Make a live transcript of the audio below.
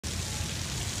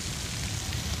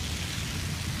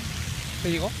¿Te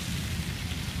llegó?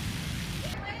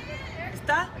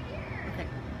 ¿Está? Okay.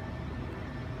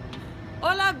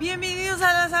 Hola, bienvenidos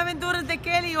a las aventuras de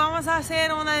Kelly. Vamos a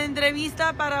hacer una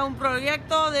entrevista para un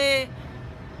proyecto de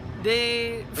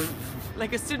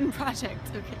like a student project.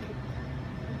 Okay.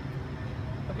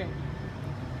 Okay.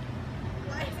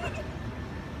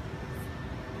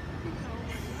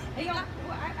 Hey, I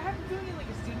have to do like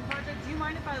a student project. Do you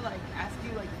mind if I like ask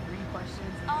you like 3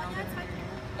 questions? And Oh, yeah, it's fine.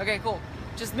 Okay, cool.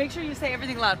 Just make sure you say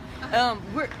everything loud.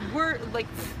 We're like,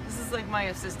 this is like my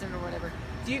assistant or whatever.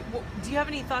 Do you have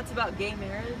any thoughts about gay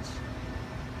marriage?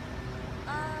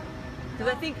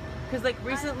 Because I think, like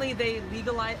recently they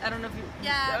legalized. I don't know if you.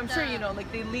 Yeah. I'm sure you know.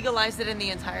 Like they legalized it in the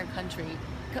entire country.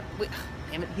 Wait,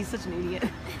 damn it, he's such an idiot.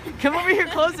 Come over here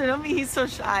closer. Don't be. He's so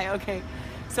shy. Okay.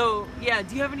 So yeah,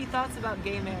 do you have any thoughts about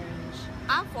gay marriage?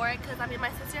 I'm for it because I mean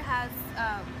my sister has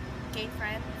gay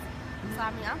friends, so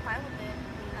I mean I'm fine with it.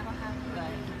 I mean I don't have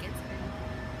anything against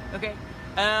it. Okay.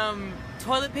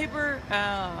 Toilet paper.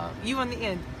 You on the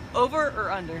end. Over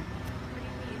or under? What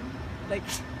do you mean? Like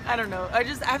I don't know. I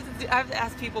have to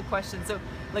ask people questions. So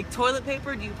like toilet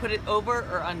paper, do you put it over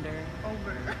or under?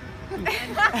 Over.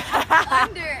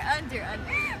 under.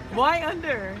 Why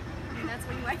under? And that's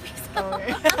when you wipe yourself.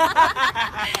 Okay.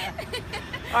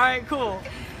 All right, cool.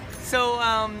 So,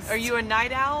 are you a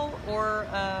night owl or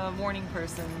a morning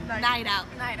person? Night out.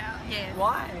 Yeah.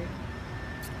 Why?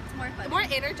 It's more fun. More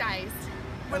energized.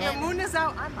 When the moon is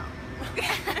out, I'm out.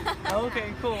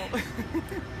 Okay, cool.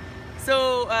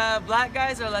 So, black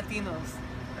guys or Latinos?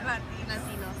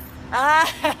 Latinos.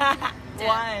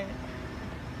 Why?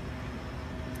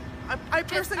 I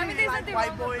personally like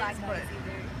white boys, but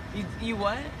You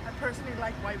what? I personally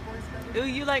like white boys better. Ooh,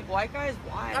 you like white guys?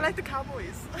 Why? I like the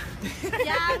cowboys.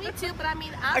 Yeah, me too. But I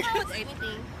mean, I'm fine with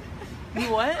anything.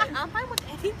 You what? I'm fine with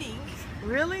anything.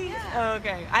 Really? Yeah. Oh,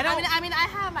 okay. I don't. I mean, I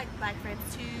have like black friends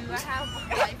too. I have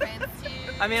white friends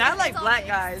too. I mean, I like It's all black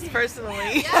mixed. guys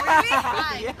personally. Yeah, really?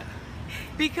 Why? Yeah.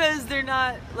 Because they're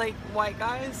not like white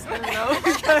guys. I don't know.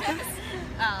 Because,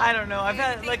 I don't know. I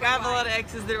have a lot of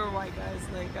exes that were white guys.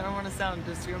 Like I don't want to sound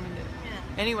discriminating.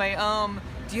 Yeah. Anyway,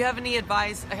 do you have any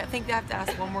advice? I think I have to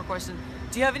ask one more question.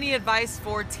 Do you have any advice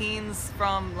for teens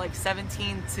from like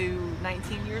 17 to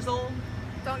 19 years old?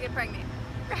 Don't get pregnant.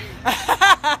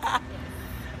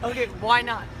 Okay, why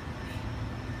not?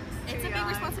 It's a big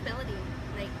responsibility.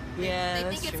 Like Yeah, they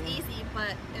that's think it's true. easy,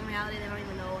 but in reality they don't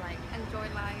even know like enjoy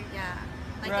life. Yeah.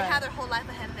 Like Right. they have their whole life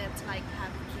ahead of them to like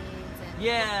have kids and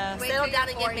Yeah. settle down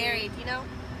and get married, you know?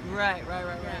 Right.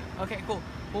 Okay, cool.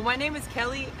 Well, my name is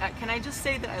Kelly. Can I just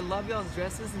say that I love y'all's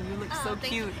dresses and you look so thank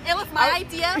cute. you. It was my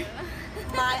idea.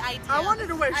 My idea. I wanted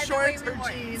to wear shorts or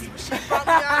jeans. She brought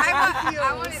me out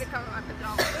I wanted to come in my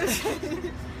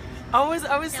pajamas.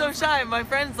 I was so shy. My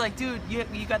friend's like, dude, you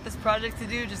got this project to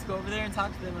do. Just go over there and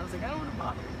talk to them. I was like, I don't want to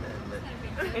bother them.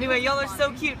 But anyway, y'all are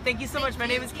so cute. Thank you so much. My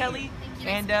name is Kelly, Thank you.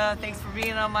 and thanks for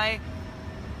being on my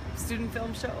student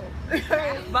film show.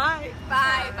 Bye.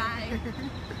 Bye.